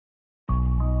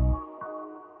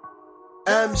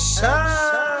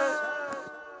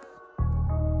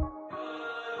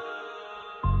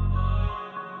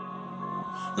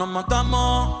Nos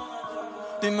matamos,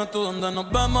 dime tú dónde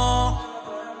nos vemos.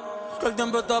 Que el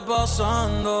tiempo está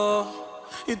pasando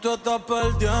y tú estás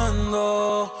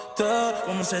perdiéndote.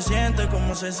 ¿Cómo se siente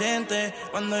cuando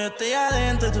yo estoy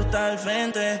adentro y tú estás al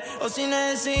frente? O si no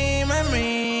encima de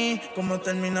mí, ¿cómo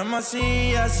terminamos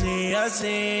así, así,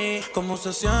 así? ¿Cómo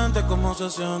se siente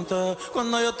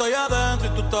cuando yo estoy adentro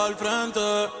y tú estás al frente?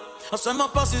 Hacemos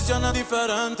posiciones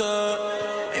diferentes.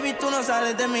 Baby, tú no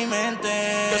sales de mi mente.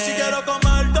 Que si quiero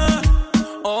comerte,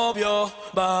 obvio,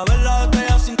 vas a ver la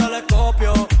estrella sin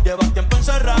telescopio. Llevas tiempo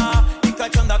encerrada y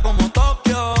cachonda como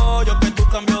Tokio. Yo que tú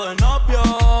cambio de novio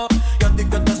y a ti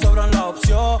que te sobran las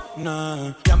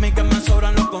opciones y a mí que me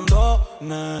sobran los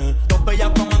condones. Dos bellas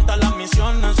para montar las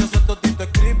misiones. Si ese totito es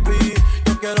creepy,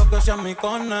 yo quiero que seas mi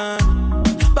cone.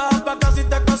 Baja pa' casi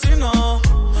te cocino.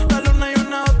 La luna y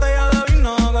una botella de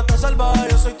vino. Gata salvaje,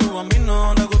 yo soy tu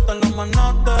bambino. Le gustan los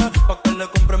manates, pa' que le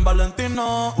compren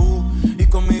Valentino. Y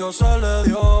conmigo se le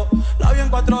dio. La vi en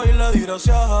 4 y le di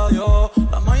gracias a Dios.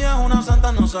 La maya es una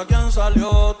santa, no sé a quién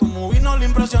salió. Tu movie no le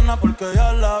impresiona porque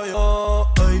ya la vio.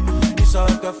 Ey, y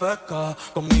sabes que fresca.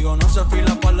 Conmigo no se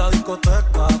fila pa' la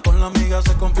discoteca. Con la amiga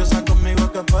se confiesa, conmigo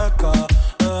es que pesca.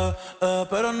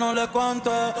 Pero no le cuente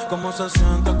cómo se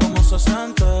siente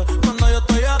cuando yo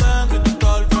estoy adentro y tú estás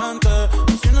al frente.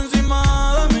 Cocina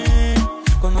encima de mí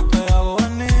cuando te hago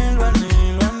venir,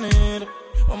 venir, venir.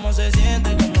 ¿Cómo se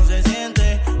siente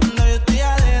cuando yo estoy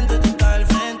adentro y tú estás al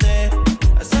frente?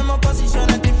 Hacemos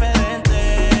posiciones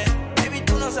diferentes. Baby,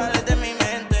 tú no sales de mi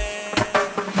mente.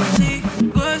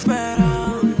 Sigo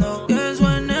esperando que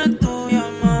suene tu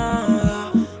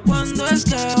llamada. ¿Cuándo es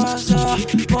que vas a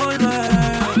volver?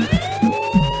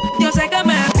 Yo sé que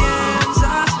me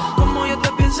piensas como yo te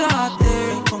pienso a ti.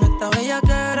 Con esta bella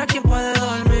que era, ¿quién puede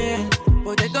dormir?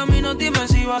 Voy de camino, dime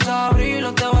si vas a abrir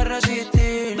o te vas a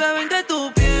resistir. Bebé, ¿en qué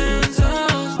tú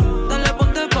piensas? Dale,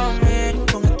 ponte pa' mí.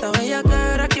 Con esta bella que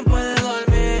era, ¿quién puede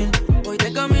dormir? Voy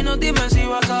de camino, dime si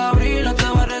vas a abrir o te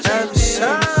vas a resistir.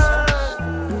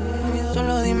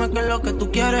 Solo dime qué es lo que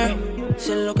tú quieres.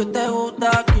 Si es lo que te gusta,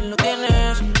 aquí lo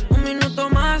tienes. Un minuto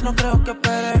más, no creo que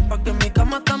esperes. Pa' que mi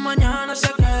cama hasta mañana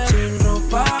se quede sin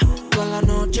ropa toda la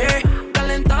noche,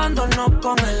 calentándonos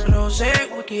con el roce.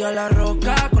 Wiki a la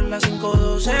roca con la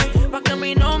 512. Pa' que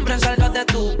mi nombre salga de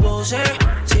tu pose.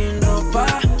 Sin ropa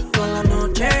toda la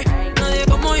noche. Nadie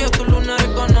como yo tu luna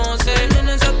reconoce.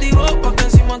 Tienes activo pa' que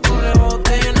encima tu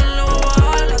rebote. Yo no lo voy a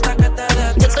bajar hasta que te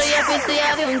des. Yo estoy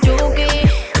aficionada de un chuki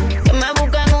que me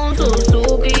busca en un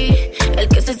Suzuki. El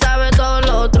que se sabe todos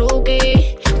los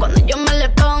truquis. Cuando yo me le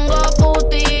pongo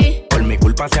puti. Por mi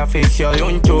culpa se afició de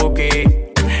un chuki.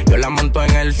 Yo la monto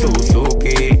en el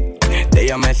Suzuki. De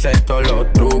ella me sé todos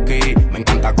los truquis. Me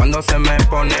encanta cuando se me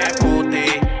pone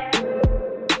puti.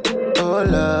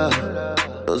 Hola,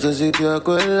 no sé si te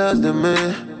acuerdas de mí.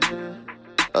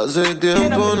 Hace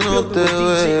tiempo no te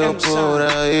veo por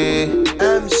ahí.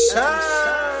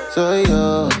 Soy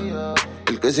yo,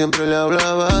 el que siempre le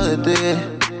hablaba de ti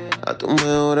a tu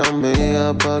mejor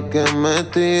amiga pa' que me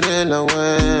tire la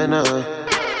buena.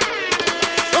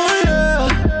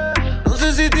 No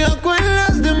sé si te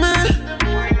acuerdas de mí.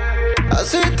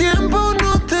 Hace tiempo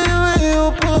no te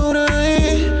veo por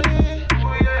ahí.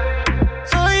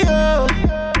 Soy yo,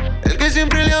 el que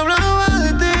siempre le hablaba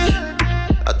de ti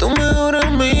a tu mejor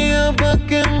amiga pa'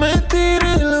 que me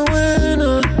tire la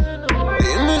buena.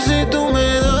 Dime si tú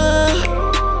me das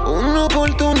una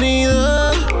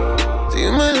oportunidad. Si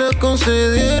me la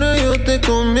concediera yo te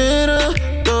comiera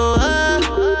toda.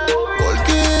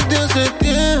 Porque desde hace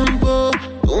tiempo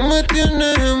tú me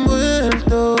tienes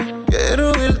envuelto.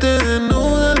 Quiero verte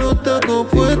desnuda, los tacos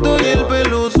puestos y el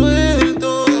pelo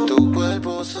suelto. De tu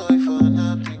cuerpo soy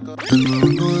fanático. De nuevo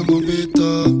nos hemos visto.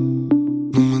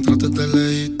 No me trates de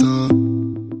lejito.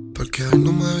 Porque hoy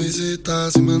no me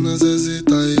visitas. Si me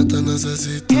necesitas y yo te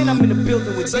necesito.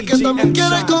 Sé que también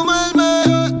quieres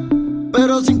comerme,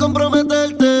 pero sin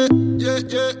comprometerte. Yeah,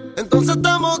 yeah. Entonces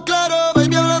estamos claros,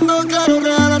 baby, hablando claro,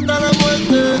 real hasta la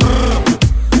muerte.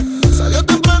 Salió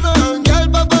temprano a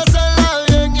janguear pa' pasarla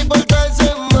bien y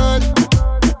portarse mal.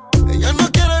 Ella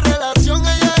no quiere relación,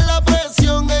 ella es la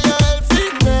presión, ella es el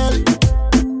final.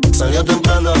 Salió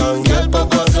temprano a janguear pa'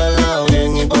 pasarla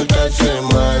bien y portarse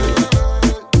mal.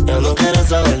 Ella no quiere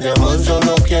saber de amor,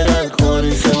 solo quiere alcohol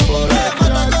y se emborracha.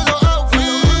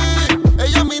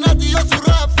 Ella mira tío su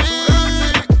Rafi.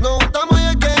 Nos juntamos y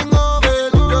es game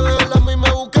over. Yo de la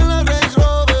misma busqué en la Range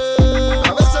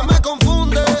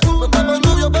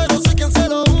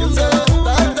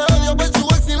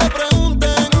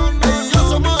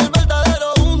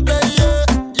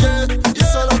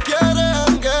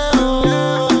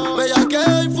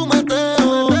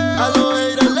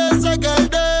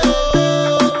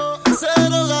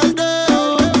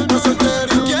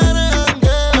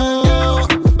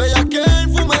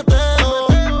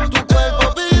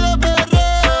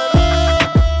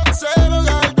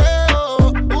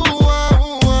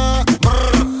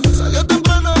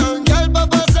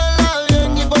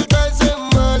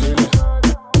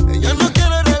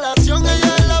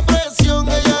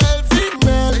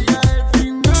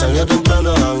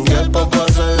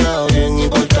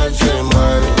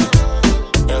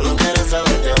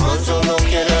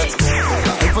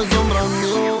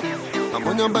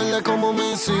líneas verdes como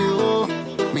mis hijos.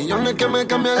 Millones que me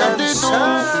cambian la actitud.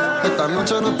 Esta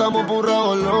noche no estamos por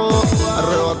revolú.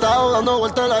 Arrebatado dando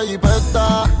vueltas en la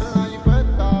jipeta.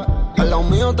 Al lado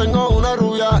mío tengo una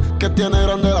rubia que tiene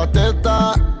grande la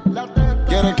teta.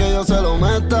 Quiere que yo se lo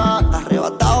meta.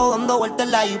 Arrebatado dando vueltas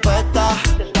en la jipeta.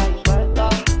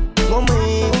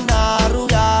 Conmigo una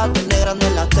rubia tiene grande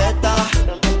la teta.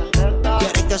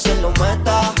 Quiere que se lo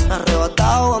meta.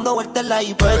 Arrebatado dando vueltas en la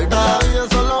jipeta. Baby, la vida es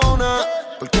solo una.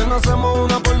 ¿Por qué no hacemos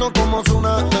una porno como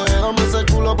Zuna? Déjame ese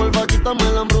culo, porfa, quítame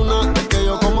la hambruna. Es que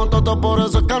yo como toto, por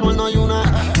eso es que no hay una.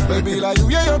 Baby, la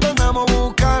lluvia y yo te andamos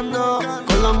buscando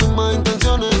con las mismas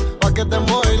intenciones. Pa' que te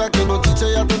mueva y la que no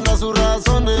chiche ya tendrá sus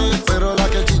razones. Pero la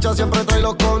que chicha siempre trae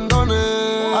los condones.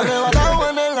 Arrebatado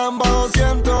en el Lamba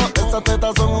 200. Esas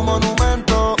tetas son un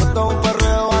monumento. Esto es un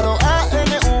perreo a los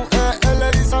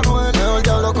A-N-U-E-L, dice Anuel. Mejor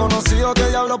diablo conocido que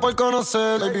diablo por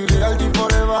conocer. Baby, real G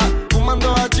forever.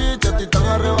 Fumando hachiche, estoy tan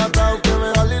arrebatado que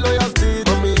me da Lilo y Asti.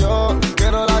 Mami, yo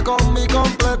quiero la combi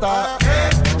completa.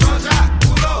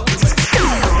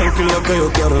 Tranquila que yo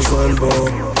te resuelvo.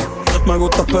 Me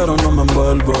gustas pero no me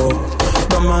envuelvo.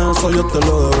 Dame eso, yo te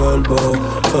lo devuelvo.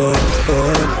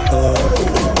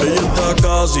 Ella está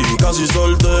casi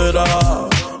soltera.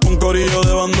 Un corillo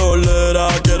de bandolera.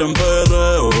 Quieren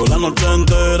perreo la noche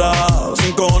entera.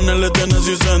 Sin cojones le tienen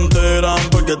si se enteran.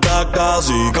 Porque está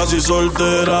casi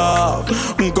soltera.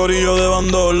 Un corillo de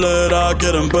bandolera.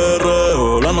 Quieren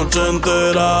perreo la noche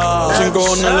entera. Sin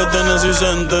cojones le tienen si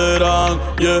se enteran.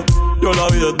 Yeah, yo la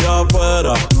vi desde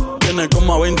afuera. Tiene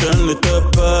como a 20 en la y te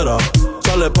espera.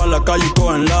 Sale pa' la calle y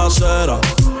coge en la acera.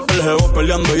 El jevo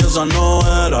peleando y esa no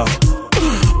era.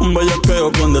 Un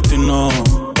bellaqueo con destino.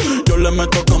 Yo le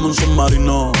meto como un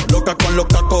submarino. Loca con los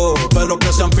cacos, pero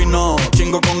que sean finos.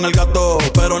 Chingo con el gato,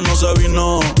 pero no se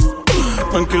vino.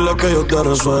 Tranquila que yo te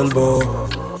resuelvo.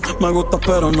 Me gustas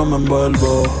pero no me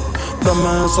envuelvo.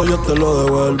 Dame eso, yo te lo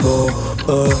devuelvo.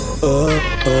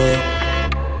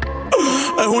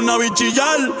 Es una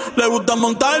bichillar, le gusta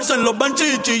montarse en los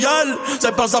benches y chillar.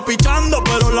 Se pasa pichando,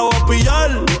 pero la voy a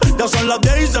pillar. Ya son las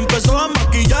 10 y se empezó a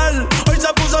maquillar. Hoy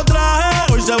se puso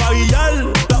traje, hoy se va a guillar.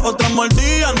 Las otras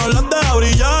mordidas no las deja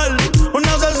brillar.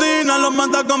 Una asesina los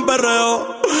mata con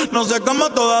perreo. No sé cómo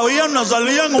todavía no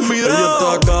salía en un video.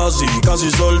 Ella está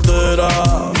casi soltera.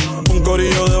 Un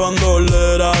corillo de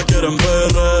bandolera. Quieren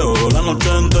perreo la noche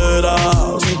entera.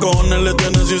 Sin cojones le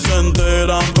tienen si se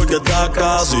enteran. Porque está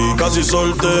casi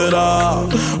soltera.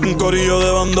 Un corillo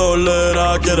de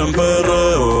bandolera. Quieren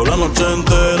perreo la noche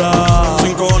entera.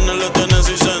 Sin cojones le tienen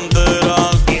si se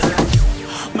enteran.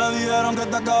 Me dijeron que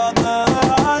te acabas de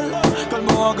dejar. Que el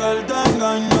modo que él te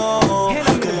engañó.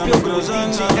 Que ya no crees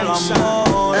en el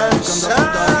amor. Que andas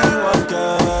tan igual que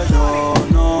yo.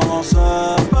 No sé,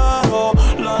 pero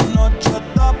la noche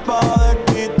está pa' de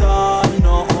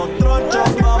quitarnos. Otro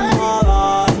shot vamos a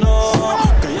darnos.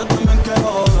 Que yo también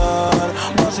quiero ver,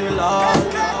 vacilar.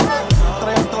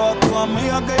 Trae a todas tus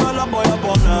amigas que yo las voy a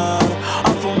poner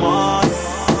a fumar.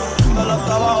 Dale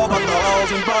hasta abajo, pa' abajo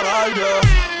sin parar, yeah.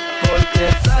 Porque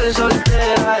estar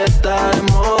soltera está de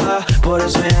moda. Por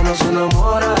eso ella no se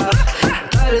enamora.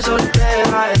 Estar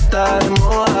soltera está de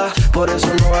moda. Por eso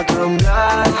no va a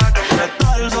cambiar.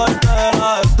 Estar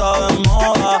soltera está de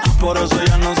moda. Por eso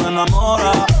ella no se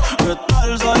enamora.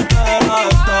 Estar soltera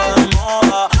está de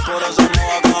moda. Por eso no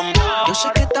va a cambiar. Yo sé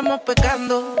que estamos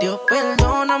pecando. Dios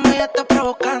perdóname, ya está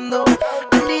provocando.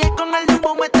 El día con el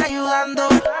dembow me está ayudando.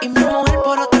 Y mi mujer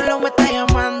por otro lado me está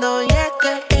llamando. Y es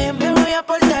que me voy a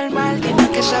portar mal. Tienes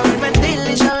que saber mentir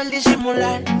y saber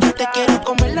disimular. Yo te quiero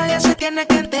comer, nadie se tiene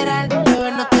que enterar.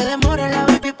 Bebé, no te demores, la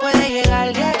baby puede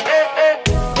llegar. Yeah.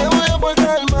 Te voy a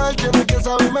portar mal, tienes que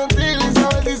saber mentir y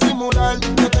saber disimular.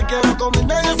 Yo te quiero comer,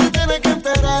 nadie se tiene que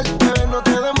enterar. Bebé, no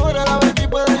te demores, la baby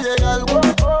puede llegar.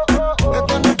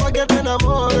 Esto no es pa' que te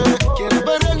enamores. Quieres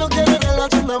perder, no quieres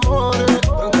relación de amores.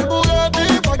 Prende el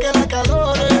Bugatti pa' que la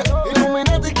calore.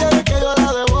 Illuminati quiere que yo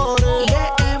la devore.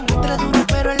 Yeah, muestra duro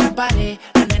pero en la pared.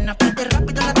 La nena pide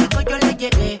rápido, la digo yo le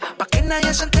llegué. Pa' que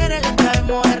nadie se entere, le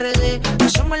traemos RD. No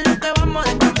somos los que vamos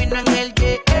de camino en el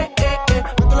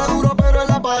Muestra duro pero en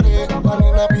la pared. La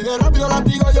nena pide rápido, la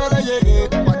digo yo le llegué.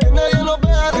 Pa' que nadie nos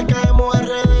vea, le caemos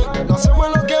RD. No somos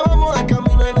los que vamos de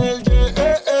camino en el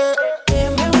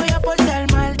Me voy a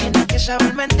portar mal, tienes que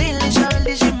saber mentir y saber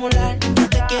disimular. Yo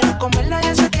te quiero comer,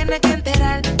 nadie se tiene que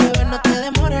enterar. Bebé, no te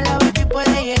demores, la baby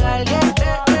puede llegar.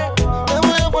 Te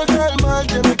voy a portar mal,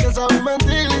 tienes que saber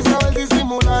mentir y saber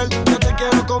disimular. Yo te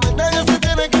quiero comer, nadie se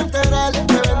tiene que enterar.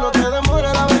 Bebé, no te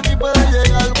demores, la baby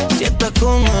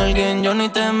yo ni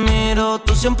te miro.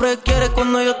 Tú siempre quieres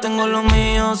cuando yo tengo lo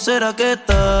mío. ¿Será que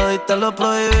está lo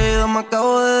prohibido? Me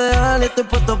acabo de dejar y estoy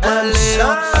puesto para el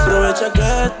lío. Aprovecha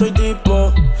que estoy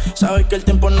tipo. Sabes que el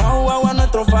tiempo no juega a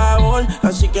nuestro favor,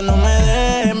 así que no me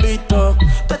dejen visto.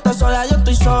 Tú estás sola, yo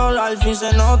estoy solo, al fin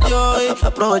se nos dio.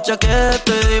 Aprovecha que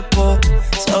estoy tipo.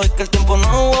 Sabes que el tiempo no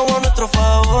juega a nuestro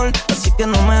favor, así que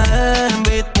no me dejen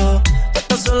visto. Tú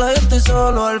estás sola, yo estoy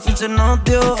solo, al fin se nos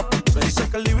dio. Se dice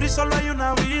que el libre y solo hay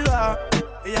una vida.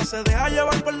 Ella se deja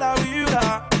llevar por la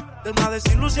vibra. De una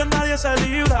desilusión nadie se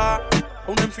libra.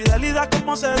 Una infidelidad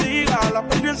como se diga, la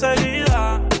perdió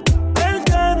enseguida. Él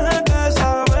tiene que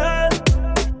saber,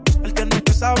 él tiene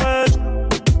que saber.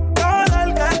 Que ahora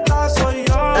el que está soy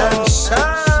yo.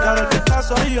 Ahora el que está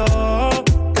soy yo.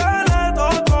 Que le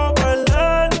tocó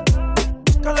perder,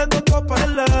 que le tocó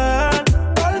perder.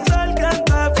 Por ser quien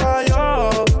te falló.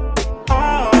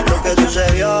 Lo que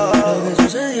sucedió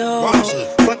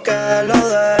fue que lo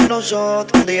de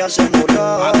nosotros un día se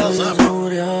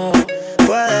murió.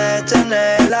 Puedes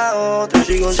tener la otra,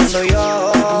 sigo siendo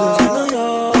yo.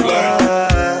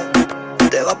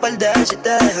 Te va a perder si te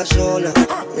dejas sola.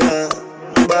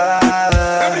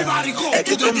 Es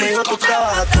que conmigo tú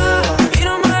trabajas toda.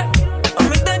 Mírame, a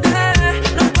mí te quedé.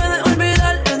 No puedes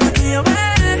olvidar desde que yo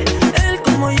ve. Él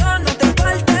como yo no te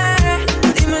falté.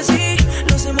 Dime si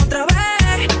lo hacemos otra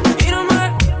vez.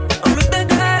 Mírame, a mí te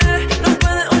quedé. No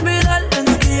puedes olvidar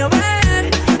desde que yo ve.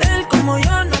 Él como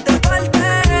yo no te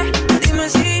falté. Dime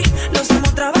si lo hacemos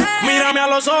otra vez. Mírame a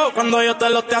los ojos cuando yo te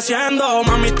lo esté haciendo.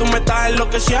 Mami, tú me estás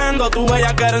enloqueciendo. Tu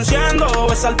bella que enciendo.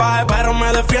 Es salvaje pero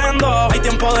me defiendo. Hay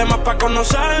tiempo de más para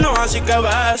conocernos, así que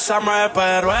bésame.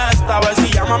 Pero esta vez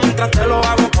si llama mientras te lo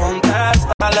hago,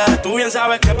 contéstale. Tú bien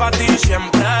sabes que para ti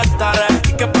siempre estaré.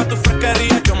 Y que para tu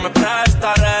fresquería yo me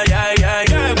prestaré. Yeah, yeah,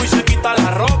 yeah. Voy se quita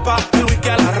la ropa. El whisky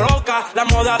a la roca. La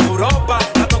moda de Europa.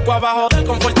 La toco abajo del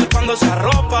confort y cuando se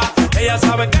arropa. Ella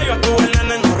sabe que yo estuve el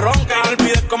nene no ronca. Y no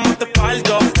olvides cómo te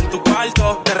parto. En tu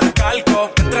cuarto te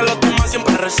recalco. Entre los temas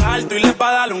siempre resalto. Y les va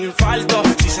a dar un infarto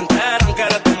si se enteran que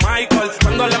eres tu Michael.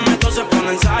 Cuando le meto se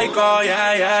ponen psycho.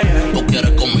 Yeah, yeah, yeah. Tú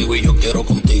quieres conmigo y yo quiero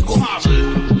contigo.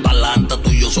 Pa'lante tú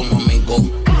y yo somos amigos.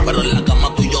 Pero en la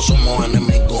cama tú y yo somos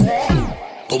enemigos.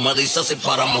 Tú me dices si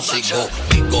paramos, sigo.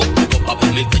 Pico pa'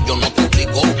 venirte yo no te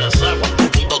obligo. Tu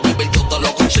punto débil yo te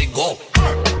lo consigo.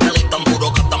 Te doy tan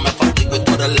duro que hasta me fatigo. Y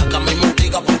tú eres la que a mí me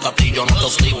obliga porque a ti yo no te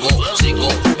sigo.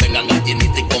 Vengan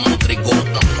gallinita y como un trigo.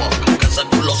 Que ese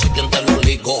culo soy quien te lo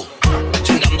ligo.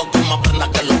 Chingando con más prendas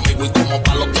que lo mío. Y como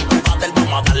pa' los tiempos padres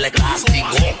vamos a darle castigo.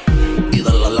 Y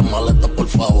darle a la maleta por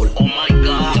favor. Oh my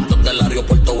God. Que antes del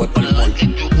aeropuerto voy para el mall.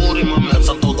 En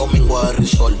Santo Domingo es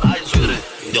Risol.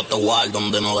 Yo te guardo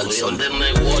donde no da el sol.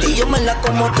 Y yo me la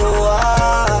como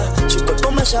toda. Su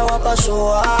cuerpo me sabe pa'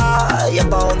 soa. Y es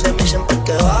pa' donde me siempre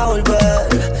que va a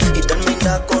volver. Y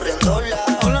termina corriéndola.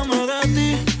 Háblame de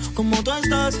ti, cómo tú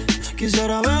estás.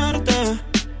 Quisiera verte.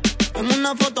 En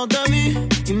una foto te vi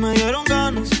y me dieron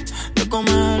ganas de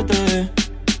comerte.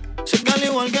 Sé que al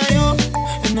igual que yo,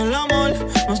 en el amor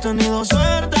no has tenido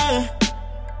suerte.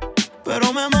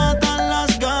 Pero me matan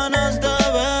las ganas de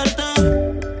verte.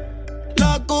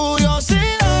 La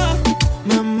curiosidad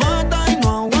me mata y no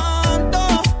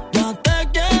aguanto. Ya te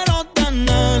quiero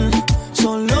tener,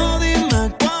 solo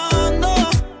dime cuándo.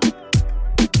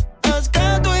 Es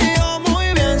que tú y yo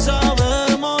muy bien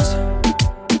sabemos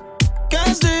que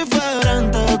es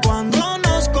diferente cuando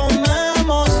nos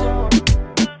comemos.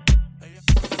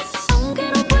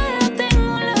 Aunque no pueda,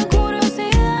 tengo la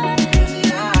curiosidad.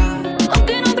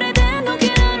 Aunque no pretendo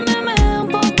quedarme, me da un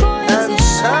poco de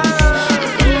ansiedad.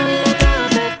 Es que la vida todo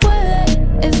se puede,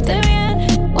 esté bien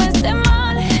o esté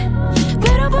mal.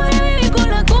 Pero voy a vivir con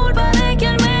la culpa de que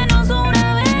al menos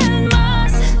una vez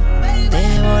más Te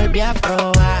volví a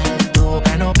probar, tu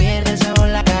boca no pierde sabor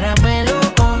la caramelo.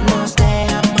 Nos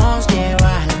dejamos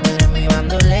llevar, tú eres mi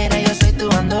bandolera, yo soy tu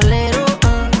bandolero.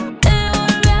 te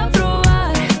volví a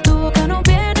probar. Tu boca no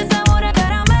pierde sabor a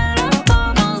caramelo.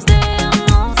 Nos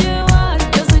dejamos llevar.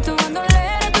 Yo soy tu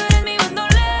bandolera, tú eres mi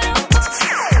bandolero.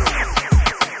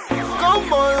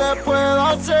 ¿Cómo le puedo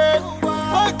hacer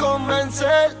para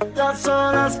convencerte? A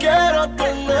solas quiero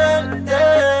tenerte.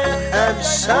 I'm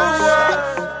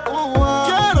sorry.